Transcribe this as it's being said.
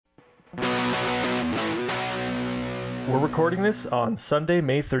We're recording this on Sunday,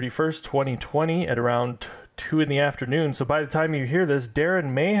 May 31st, 2020 at around 2 in the afternoon, so by the time you hear this,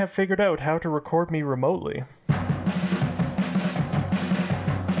 Darren may have figured out how to record me remotely.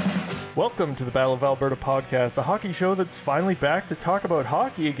 Welcome to the Battle of Alberta podcast, the hockey show that's finally back to talk about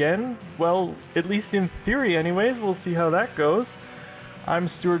hockey again. Well, at least in theory anyways, we'll see how that goes. I'm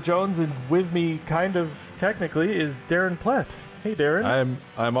Stuart Jones, and with me, kind of technically, is Darren Plett. Hey, Darren.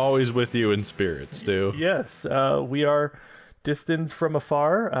 I'm always with you in spirit, Stu. Yes, we are distanced from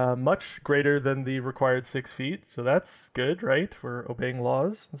afar, much greater than the required 6 feet, so that's good, right? We're obeying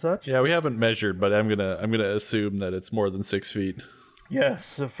laws and such. Yeah, we haven't measured, but I'm gonna assume that it's more than 6 feet. Yes,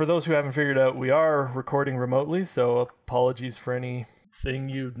 so for those who haven't figured out, we are recording remotely, so apologies for anything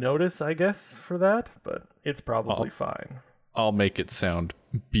you notice, I guess, for that, but it's probably fine. I'll make it sound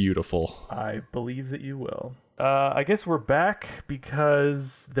beautiful. I believe that you will. I guess we're back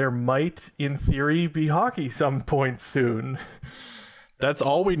because there might, in theory, be hockey some point soon. That's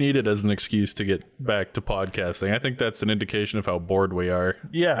all we needed as an excuse to get back to podcasting. I think that's an indication of how bored we are.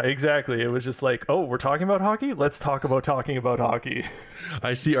 Yeah, exactly. It was just like, oh, we're talking about hockey? Let's talk about talking about hockey.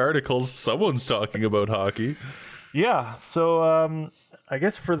 I see articles. Someone's talking about hockey. Yeah, so I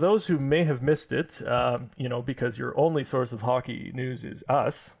guess for those who may have missed it, because your only source of hockey news is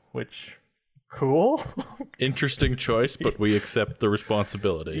us, which... Cool. Interesting choice, but we accept the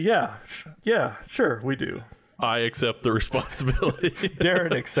responsibility. Yeah, sure, we do. I accept the responsibility.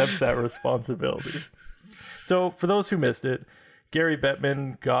 Darren accepts that responsibility. So, for those who missed it, Gary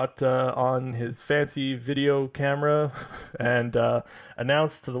Bettman got on his fancy video camera and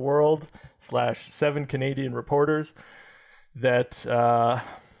announced to the world / 7 Canadian reporters that,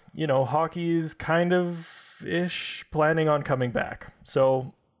 hockey is kind of ish planning on coming back.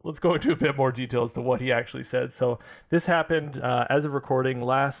 So, let's go into a bit more detail as to what he actually said. So this happened as of recording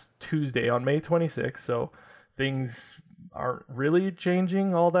last Tuesday on May 26th. So things aren't really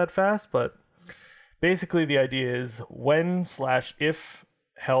changing all that fast, but basically the idea is when / if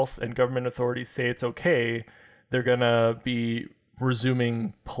health and government authorities say it's okay, they're going to be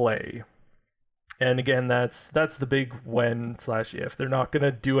resuming play. And again, that's the big when / if. They're not going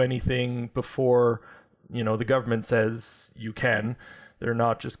to do anything before, the government says you can. They're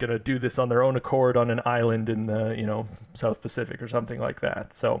not just going to do this on their own accord on an island in the, South Pacific or something like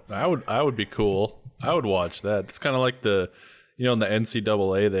that. So I would be cool. I would watch that. It's kind of like in the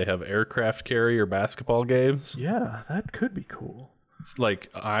NCAA, they have aircraft carrier basketball games. Yeah, that could be cool. It's like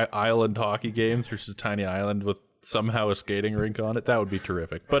island hockey games versus tiny island with somehow a skating rink on it. That would be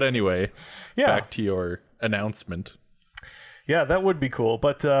terrific. But anyway, back to your announcement. Yeah, that would be cool.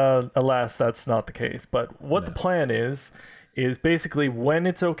 But alas, that's not the case. But what the plan is basically when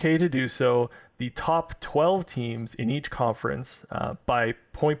it's okay to do so, the top 12 teams in each conference, by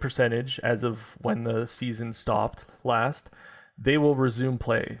point percentage as of when the season stopped last, they will resume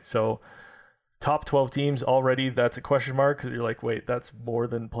play. So top 12 teams already, that's a question mark because you're like, wait, that's more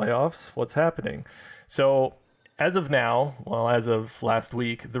than playoffs? What's happening? So as of now, as of last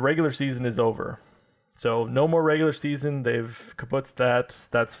week, the regular season is over. So no more regular season. They've kaputzed that.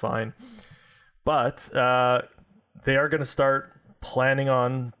 That's fine. But they are going to start planning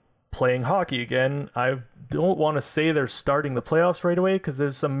on playing hockey again. I don't want to say they're starting the playoffs right away because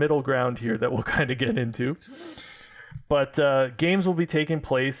there's some middle ground here that we'll kind of get into. But games will be taking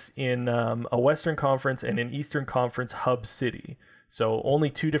place in a Western Conference and an Eastern Conference hub city. So only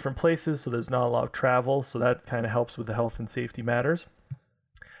 2 different places, so there's not a lot of travel, so that kind of helps with the health and safety matters.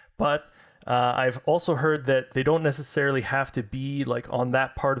 But I've also heard that they don't necessarily have to be like on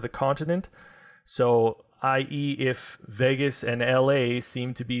that part of the continent. So i.e. if Vegas and LA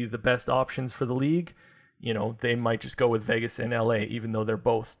seem to be the best options for the league, they might just go with Vegas and LA, even though they're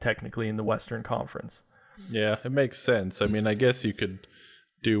both technically in the Western Conference. Yeah, it makes sense. I mean, I guess you could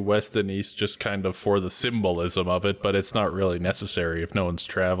do West and East just kind of for the symbolism of it, but it's not really necessary if no one's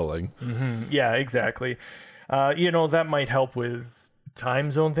traveling. Mm-hmm. Yeah, exactly. That might help with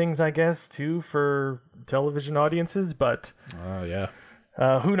time zone things, I guess, too, for television audiences, but... yeah.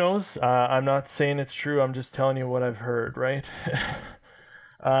 Who knows? I'm not saying it's true. I'm just telling you what I've heard, right?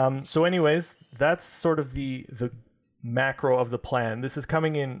 So anyways, that's sort of the macro of the plan. This is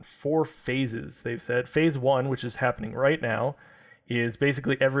coming in 4 phases, they've said. Phase 1, which is happening right now, is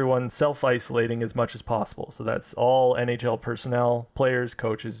basically everyone self-isolating as much as possible. So that's all NHL personnel, players,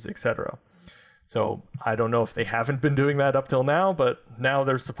 coaches, etc. So I don't know if they haven't been doing that up till now, but now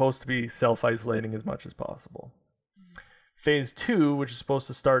they're supposed to be self-isolating as much as possible. Phase 2, which is supposed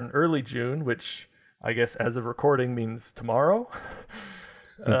to start in early June, which I guess as of recording means tomorrow,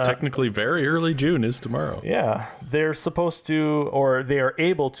 Technically, very early June is tomorrow. Yeah, they're supposed to, or they are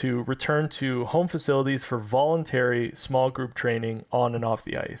able to, return to home facilities for voluntary small group training on and off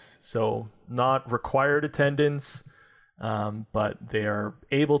the ice. So not required attendance, but they are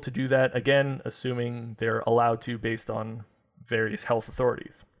able to do that, again, assuming they're allowed to based on various health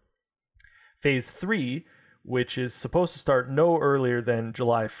authorities. Phase 3, which is supposed to start no earlier than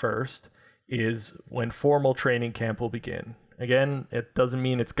July 1st, is when formal training camp will begin. Again, it doesn't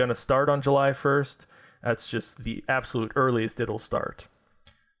mean it's going to start on July 1st. That's just the absolute earliest it'll start.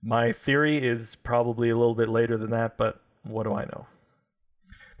 My theory is probably a little bit later than that, but what do I know?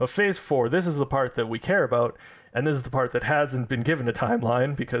 But Phase 4, this is the part that we care about, and this is the part that hasn't been given a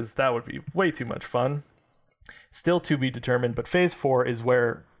timeline, because that would be way too much fun. Still to be determined, but Phase 4 is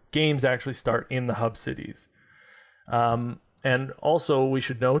where games actually start in the hub cities. And also, we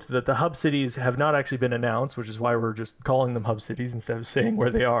should note that the hub cities have not actually been announced, which is why we're just calling them hub cities instead of saying where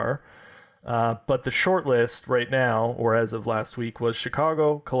they are. But the short list right now, or as of last week, was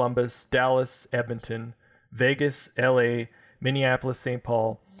Chicago, Columbus, Dallas, Edmonton, Vegas, LA, Minneapolis, St.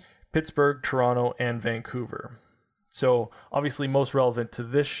 Paul, Pittsburgh, Toronto, and Vancouver. So obviously most relevant to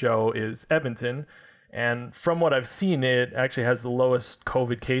this show is Edmonton. And from what I've seen, it actually has the lowest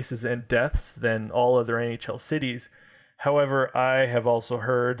COVID cases and deaths than all other NHL cities. However, I have also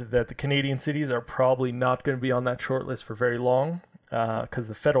heard that the Canadian cities are probably not going to be on that short list for very long, because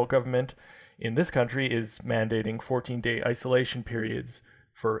the federal government in this country is mandating 14-day isolation periods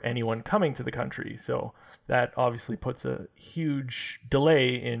for anyone coming to the country. So that obviously puts a huge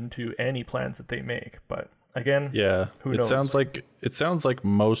delay into any plans that they make. But again, who knows? It sounds like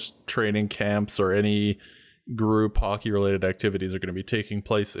most training camps or any group hockey related activities are going to be taking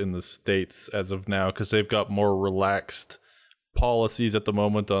place in the States as of now, because they've got more relaxed policies at the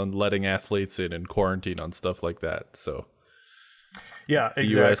moment on letting athletes in and quarantine on stuff like that. So yeah, the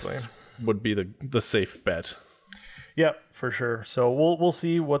exactly. US would be the safe bet. Yeah, for sure. So we'll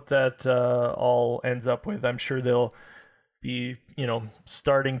see what that all ends up with. I'm sure they'll be,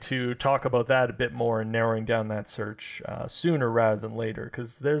 starting to talk about that a bit more and narrowing down that search sooner rather than later,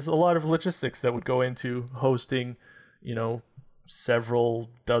 because there's a lot of logistics that would go into hosting, several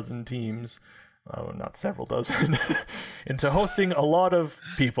dozen teams. Not several dozen, into hosting a lot of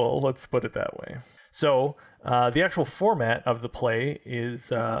people, let's put it that way. So the actual format of the play is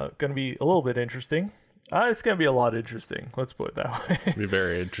going to be a little bit interesting. It's going to be a lot interesting, let's put it that way. It'll be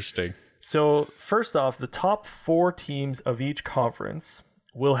very interesting. So first off, the top 4 teams of each conference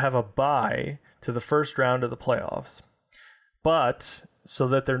will have a bye to the first round of the playoffs. But so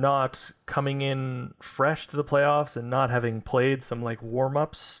that they're not coming in fresh to the playoffs and not having played some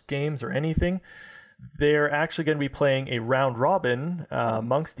warm-ups games or anything, they're actually going to be playing a round robin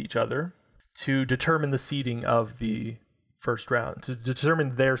amongst each other to determine the seeding of the first round, to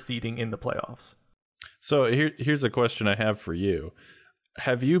determine their seeding in the playoffs. So here's a question I have for you.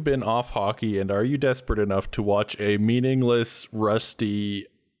 Have you been off hockey, and are you desperate enough to watch a meaningless, rusty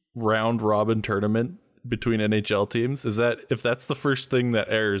round robin tournament between NHL teams? If that's the first thing that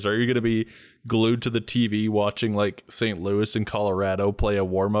airs, are you going to be glued to the TV watching St. Louis and Colorado play a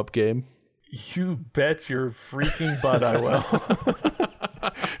warm-up game? You bet your freaking butt I will.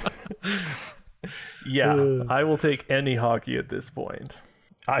 Yeah, I will take any hockey at this point.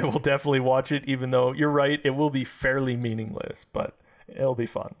 I will definitely watch it, even though you're right, it will be fairly meaningless, but it'll be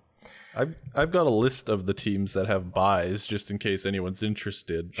fun. I've got a list of the teams that have buys, just in case anyone's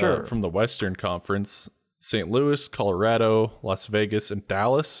interested. Sure. From the Western Conference, St. Louis, Colorado, Las Vegas, and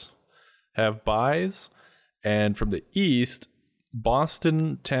Dallas have buys. And from the East,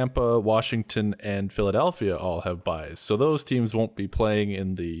 Boston, Tampa, Washington, and Philadelphia all have buys. So those teams won't be playing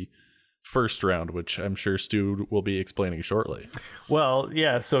in the first round, which I'm sure Stu will be explaining shortly. Well,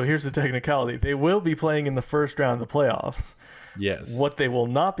 yeah, so here's the technicality. They will be playing in the first round of the playoffs. Yes. What they will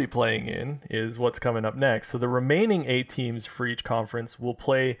not be playing in is what's coming up next. So the remaining 8 teams for each conference will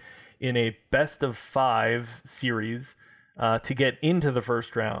play in a best-of-5 series to get into the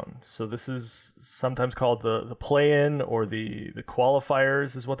first round. So this is sometimes called the play-in, or the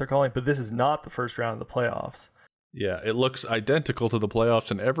qualifiers is what they're calling, but this is not the first round of the playoffs. Yeah, it looks identical to the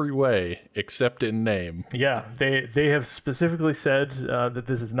playoffs in every way except in name. Yeah, they have specifically said that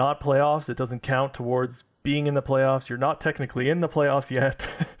this is not playoffs. It doesn't count towards being in the playoffs. You're not technically in the playoffs yet,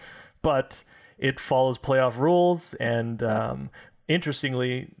 but it follows playoff rules. And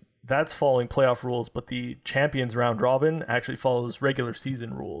interestingly, that's following playoff rules, but the Champions Round Robin actually follows regular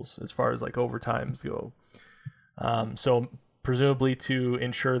season rules as far as overtimes go. So presumably to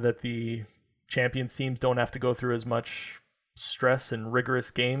ensure that the Champions teams don't have to go through as much stress and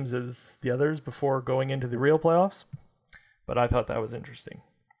rigorous games as the others before going into the real playoffs. But I thought that was interesting.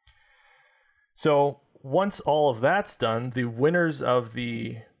 So once all of that's done, the winners of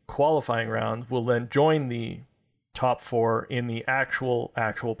the qualifying round will then join the top 4 in the actual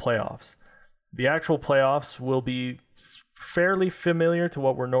playoffs. The actual playoffs will be fairly familiar to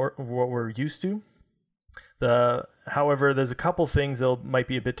what we're used to. However, there's a couple things that might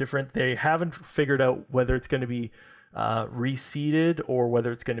be a bit different. They haven't figured out whether it's going to be reseeded or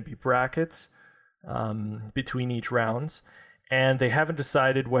whether it's going to be brackets between each rounds. And they haven't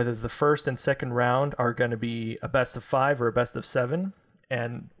decided whether the first and second round are going to be a best of 5 or a best of 7.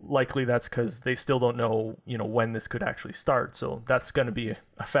 And likely that's because they still don't know, when this could actually start. So that's going to be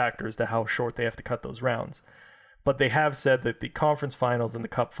a factor as to how short they have to cut those rounds. But they have said that the conference finals and the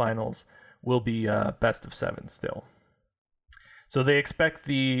cup finals will be best of 7 still. So they expect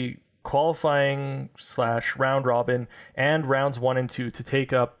the qualifying / round robin and rounds 1 and 2 to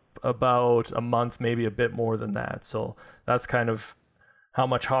take up about a month, maybe a bit more than that. So that's kind of how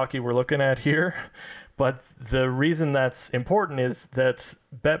much hockey we're looking at here. But the reason that's important is that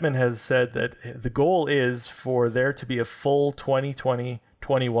Bettman has said that the goal is for there to be a full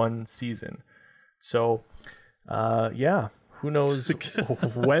 2020-21 season. So, who knows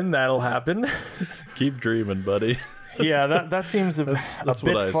when that'll happen. Keep dreaming, buddy. Yeah, that seems a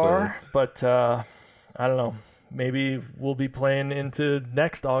bit far, but I don't know. Maybe we'll be playing into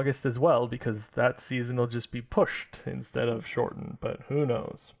next August as well, because that season will just be pushed instead of shortened, but who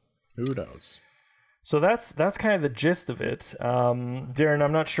knows? Who knows? So that's kind of the gist of it. Darren,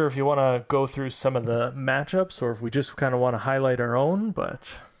 I'm not sure if you want to go through some of the matchups or if we just kind of want to highlight our own, but...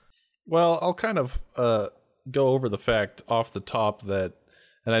 Well, I'll kind of go over the fact off the top that,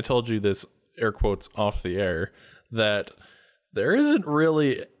 and I told you this, air quotes, off the air, that there isn't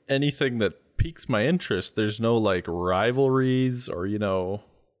really anything that piques my interest. There's no rivalries or,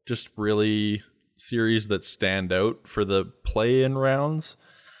 just really series that stand out for the play-in rounds.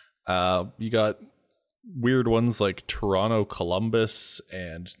 You got weird ones like Toronto, Columbus,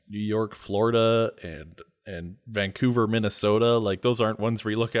 and New York, Florida, and Vancouver, Minnesota. Those aren't ones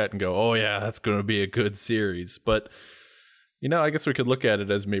where you look at and go, oh yeah, that's going to be a good series. But, I guess we could look at it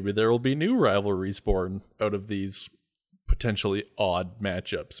as maybe there will be new rivalries born out of these potentially odd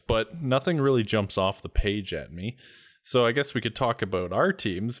matchups, but nothing really jumps off the page at me. So I guess we could talk about our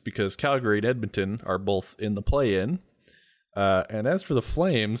teams, because Calgary and Edmonton are both in the play-in. And as for the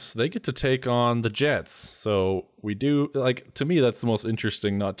Flames, they get to take on the Jets. So we do, to me, that's the most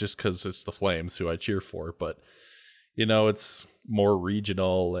interesting, not just because it's the Flames who I cheer for, but, it's more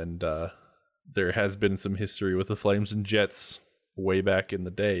regional, and there has been some history with the Flames and Jets way back in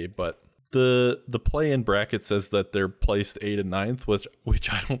the day. But the play-in bracket says that they're placed 8th and 9th,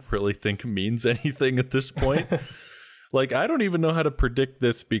 which I don't really think means anything at this point. I don't even know how to predict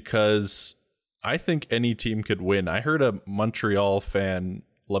this, because I think any team could win. I heard a Montreal fan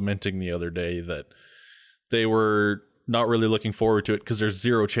lamenting the other day that they were not really looking forward to it because there's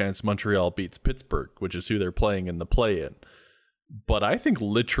zero chance Montreal beats Pittsburgh, which is who they're playing in the play-in. But I think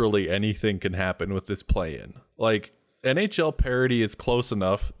literally anything can happen with this play-in. NHL parity is close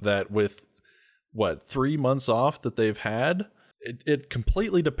enough that with, 3 months off that they've had, it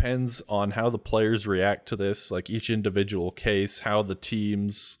completely depends on how the players react to this, each individual case, how the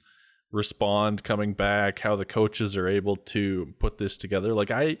teams respond coming back, how the coaches are able to put this together.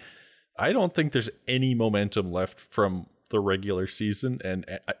 I don't think there's any momentum left from the regular season, and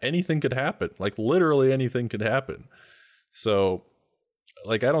anything could happen. Literally anything could happen. So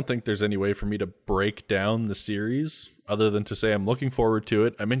I don't think there's any way for me to break down the series other than to say I'm looking forward to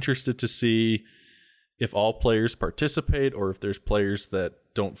it. I'm interested to see if all players participate, or if there's players that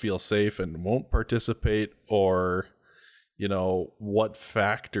don't feel safe and won't participate, or what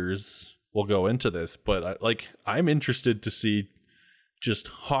factors will go into this. But I'm interested to see just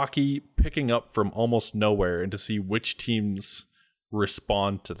hockey picking up from almost nowhere, and to see which teams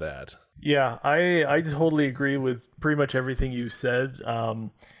respond to that. Yeah, I totally agree with pretty much everything you said. The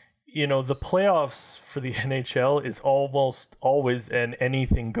playoffs for the NHL is almost always an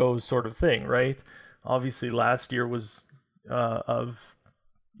anything goes sort of thing, right? Obviously last year was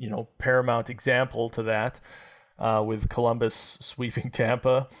paramount example to that. With Columbus sweeping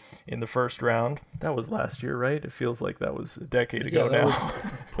Tampa in the first round. That was last year, right? It feels like that was a decade ago now. That was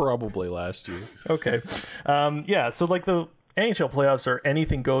probably last year. Okay. So the NHL playoffs are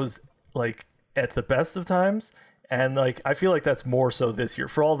anything goes at the best of times. And I feel like that's more so this year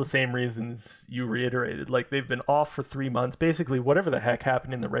for all the same reasons you reiterated. They've been off for 3 months. Basically, whatever the heck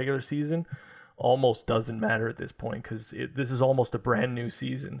happened in the regular season almost doesn't matter at this point, because this is almost a brand new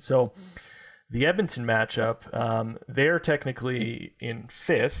season. So the Edmonton matchup, they're technically in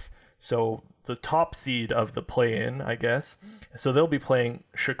 5th, so the top seed of the play-in, I guess. So they'll be playing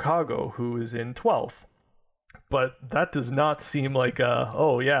Chicago, who is in 12th. But that does not seem like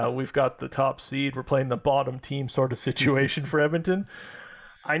we've got the top seed, we're playing the bottom team sort of situation for Edmonton.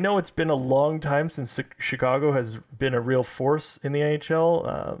 I know it's been a long time since Chicago has been a real force in the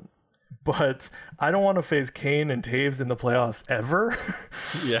NHL, but I don't want to face Kane and Taves in the playoffs ever.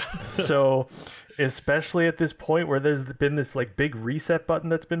 Yeah. So, especially at this point where there's been this like big reset button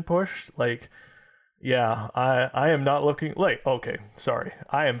that's been pushed, like, yeah, I am not looking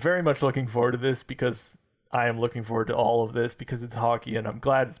I am very much looking forward to this because I am looking forward to all of this because it's hockey and I'm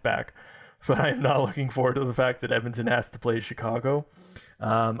glad it's back. But I am not looking forward to the fact that Edmonton has to play Chicago.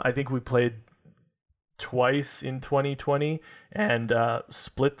 I think we played twice in 2020 and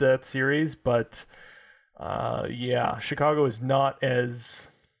split that series, but Chicago is not as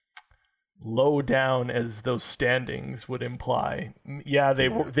low down as those standings would imply. Yeah,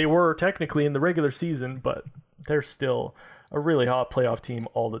 they were technically in the regular season, but they're still a really hot playoff team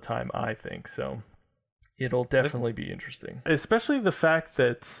all the time, I think. So it'll definitely be interesting, especially the fact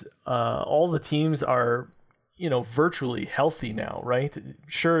that all the teams are, virtually healthy now, right?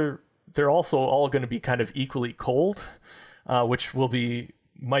 Sure, they're also all going to be kind of equally cold, which will be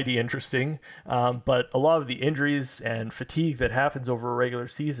mighty interesting. But a lot of the injuries and fatigue that happens over a regular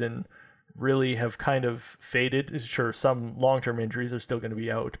season really have kind of faded. Sure, some long-term injuries are still going to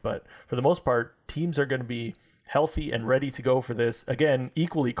be out, but for the most part, teams are going to be healthy and ready to go for this. Again,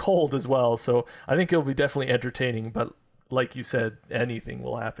 equally cold as well. So I think it'll be definitely entertaining, but like you said, anything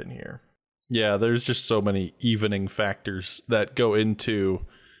will happen here. Yeah, there's just so many evening factors that go into,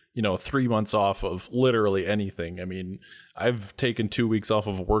 3 months off of literally anything. I mean, I've taken 2 weeks off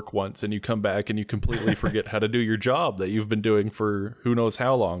of work once and you come back and you completely forget how to do your job that you've been doing for who knows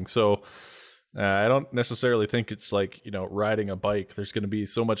how long. So I don't necessarily think it's like, riding a bike. There's going to be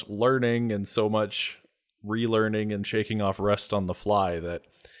so much learning and so much relearning and shaking off rust on the fly that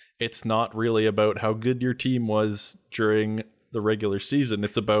it's not really about how good your team was during the regular season.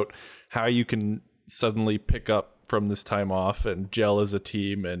 It's about how you can suddenly pick up from this time off and gel as a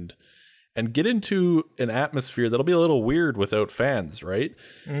team and get into an atmosphere that'll be a little weird without fans, right?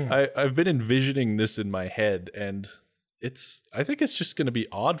 I've been envisioning this in my head, and I think it's just going to be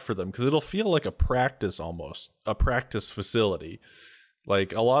odd for them because it'll feel like a practice, almost a practice facility.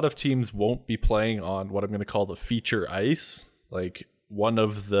 Like, a lot of teams won't be playing on what I'm going to call the feature ice. Like, one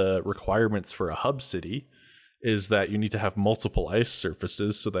of the requirements for a hub city is that you need to have multiple ice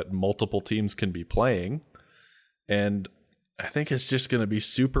surfaces so that multiple teams can be playing. And I think it's just going to be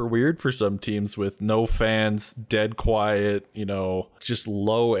super weird for some teams with no fans, dead quiet, just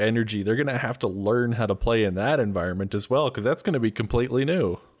low energy. They're going to have to learn how to play in that environment as well, because that's going to be completely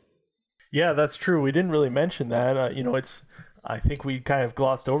new. Yeah, that's true. We didn't really mention that. I think we kind of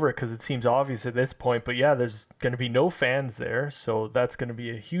glossed over it because it seems obvious at this point. But yeah, there's going to be no fans there, so that's going to be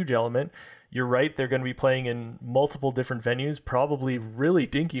a huge element. You're right, they're going to be playing in multiple different venues, probably really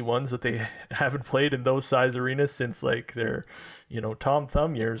dinky ones that they haven't played in those size arenas since like their, Tom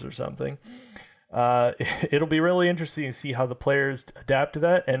Thumb years or something. It'll be really interesting to see how the players adapt to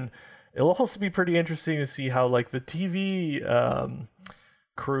that, and it'll also be pretty interesting to see how like the TV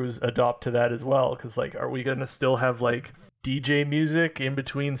crews adopt to that as well, because like, are we going to still have like DJ music in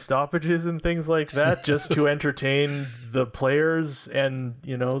between stoppages and things like that just to entertain the players and,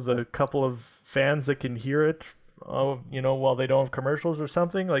 the couple of fans that can hear it, while they don't have commercials or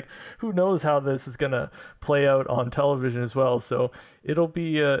something? Like, who knows how this is going to play out on television as well. So it'll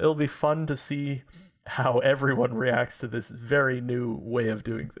be fun to see how everyone reacts to this very new way of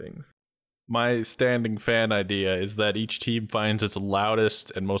doing things. My standing fan idea is that each team finds its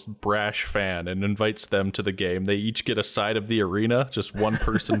loudest and most brash fan and invites them to the game. They each get a side of the arena, just one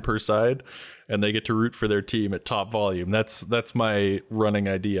person per side, and they get to root for their team at top volume. That's my running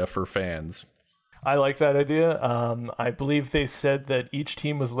idea for fans. I like that idea. I believe they said that each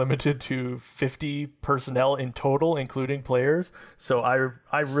team was limited to 50 personnel in total, including players. So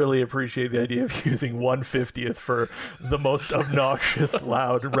I really appreciate the idea of using 1/50th for the most obnoxious,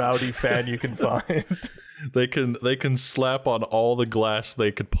 loud, rowdy fan you can find. They can slap on all the glass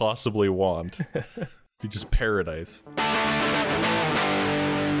they could possibly want. Be just paradise.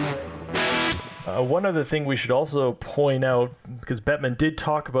 One other thing we should also point out, because Bettman did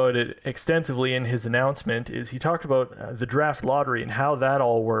talk about it extensively in his announcement, is he talked about the draft lottery and how that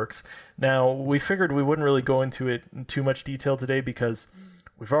all works. Now, we figured we wouldn't really go into it in too much detail today because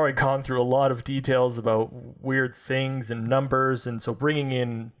we've already gone through a lot of details about weird things and numbers, and so bringing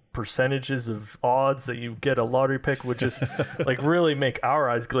in percentages of odds that you get a lottery pick would just like really make our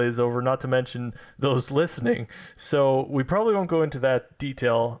eyes glaze over, not to mention those listening. So we probably won't go into that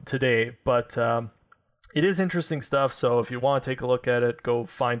detail today, but it is interesting stuff. So if you want to take a look at it, go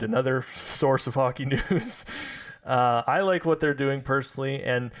find another source of hockey news. I like what they're doing personally,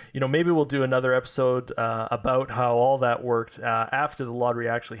 and maybe we'll do another episode about how all that worked after the lottery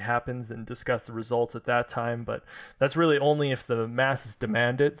actually happens and discuss the results at that time. But that's really only if the masses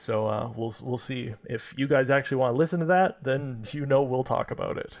demand it. So we'll see. If you guys actually want to listen to that, then we'll talk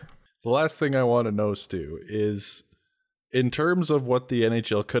about it. The last thing I want to know, Stu, is in terms of what the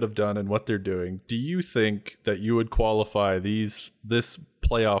NHL could have done and what they're doing, do you think that you would qualify this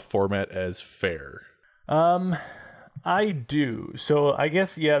playoff format as fair? I do. So I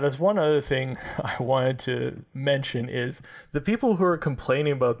guess, that's one other thing I wanted to mention is the people who are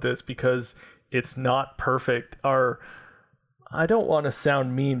complaining about this because it's not perfect are, I don't want to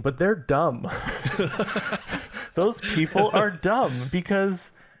sound mean, but they're dumb. Those people are dumb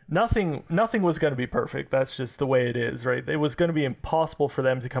because nothing was going to be perfect. That's just the way it is, right? It was going to be impossible for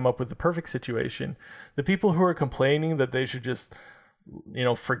them to come up with the perfect situation. The people who are complaining that they should just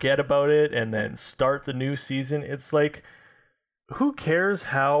forget about it and then start the new season. It's like, who cares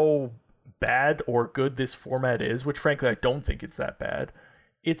how bad or good this format is, which frankly, I don't think it's that bad.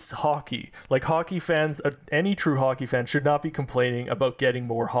 It's hockey. Like, hockey fans, any true hockey fan should not be complaining about getting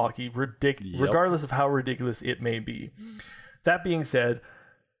more hockey, regardless of how ridiculous it may be. That being said,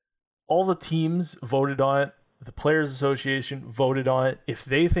 all the teams voted on it. The Players Association voted on it. If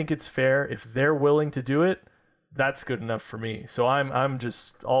they think it's fair, if they're willing to do it, that's good enough for me. So I'm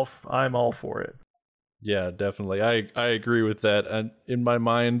all for it. Yeah, definitely. I agree with that. And in my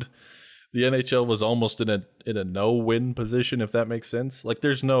mind, the NHL was almost in a no-win position, if that makes sense. Like,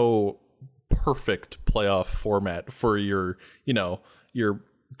 there's no perfect playoff format for your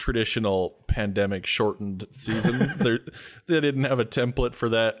traditional pandemic shortened season. They didn't have a template for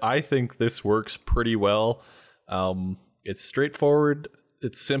that. I think this works pretty well. It's straightforward.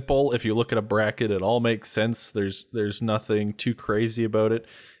 It's simple. If you look at a bracket, it all makes sense. There's nothing too crazy about it.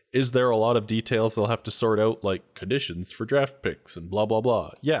 Is there a lot of details they'll have to sort out, like conditions for draft picks and blah, blah, blah?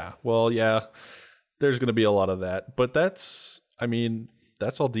 Yeah. Well, yeah, there's going to be a lot of that. But that's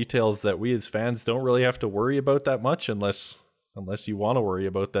all details that we as fans don't really have to worry about that much unless you want to worry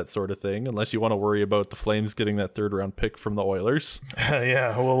about that sort of thing, unless you want to worry about the Flames getting that third-round pick from the Oilers.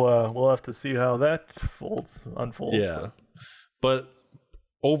 Yeah, we'll have to see how that unfolds. Yeah. But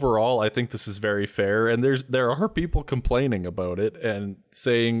overall, I think this is very fair, and there are people complaining about it and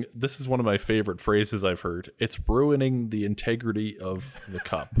saying, this is one of my favorite phrases I've heard, it's ruining the integrity of the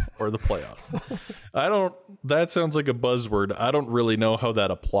cup or the playoffs. That sounds like a buzzword. I don't really know how that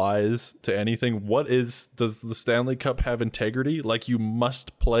applies to anything. Does the Stanley Cup have integrity? Like, you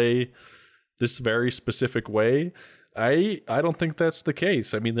must play this very specific way? I don't think that's the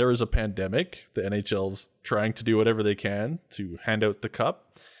case. I mean, there is a pandemic. The NHL's trying to do whatever they can to hand out the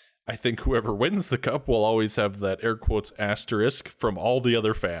cup. I think whoever wins the cup will always have that air quotes asterisk from all the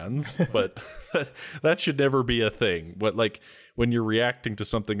other fans, but that should never be a thing. But like, when you're reacting to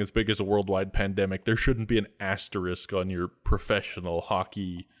something as big as a worldwide pandemic, there shouldn't be an asterisk on your professional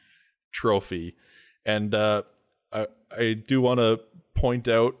hockey trophy. And I do want to point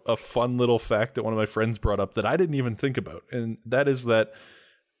out a fun little fact that one of my friends brought up that I didn't even think about, and that is that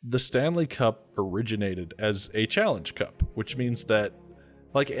the Stanley Cup originated as a challenge cup, which means that,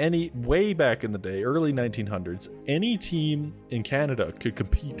 like, way back in the day, early 1900s, any team in Canada could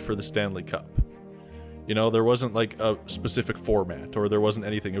compete for the Stanley Cup. There wasn't like a specific format, or there wasn't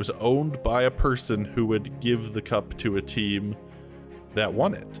anything. It was owned by a person who would give the cup to a team that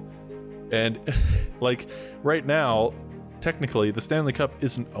won it. And like, right now, technically, the Stanley Cup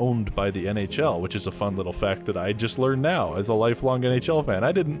isn't owned by the NHL, which is a fun little fact that I just learned now as a lifelong NHL fan.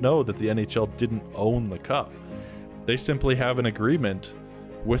 I didn't know that the NHL didn't own the cup. They simply have an agreement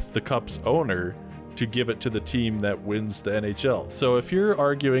with the cup's owner to give it to the team that wins the NHL. So if you're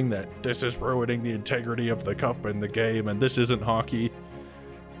arguing that this is ruining the integrity of the cup and the game and this isn't hockey,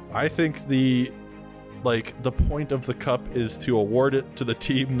 I think the point of the cup is to award it to the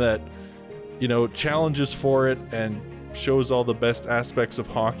team that, challenges for it and shows all the best aspects of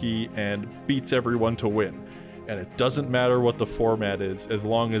hockey and beats everyone to win. And it doesn't matter what the format is, as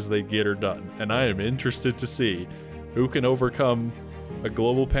long as they get her done. And I am interested to see who can overcome a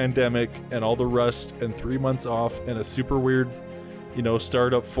global pandemic and all the rust and 3 months off and a super weird,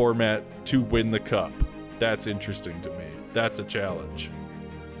 startup format to win the cup. That's interesting to me. That's a challenge.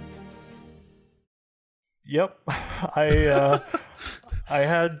 Yep. I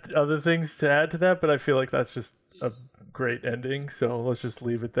had other things to add to that, but I feel like that's just a great ending, so let's just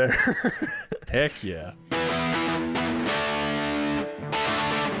leave it there. Heck yeah.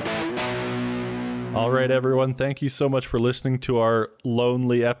 All right, everyone. Thank you so much for listening to our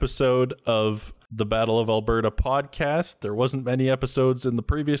lonely episode of the Battle of Alberta podcast. There wasn't many episodes in the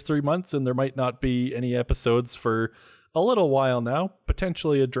previous 3 months, and there might not be any episodes for a little while now.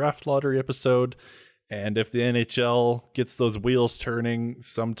 Potentially a draft lottery episode. And if the NHL gets those wheels turning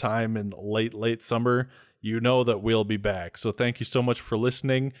sometime in late summer, you know that we'll be back. So thank you so much for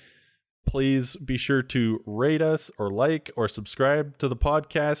listening. Please be sure to rate us or like or subscribe to the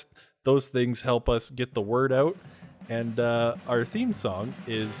podcast. Those things help us get the word out. And our theme song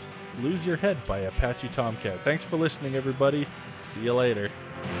is Lose Your Head by Apache Tomcat. Thanks for listening, everybody. See you later.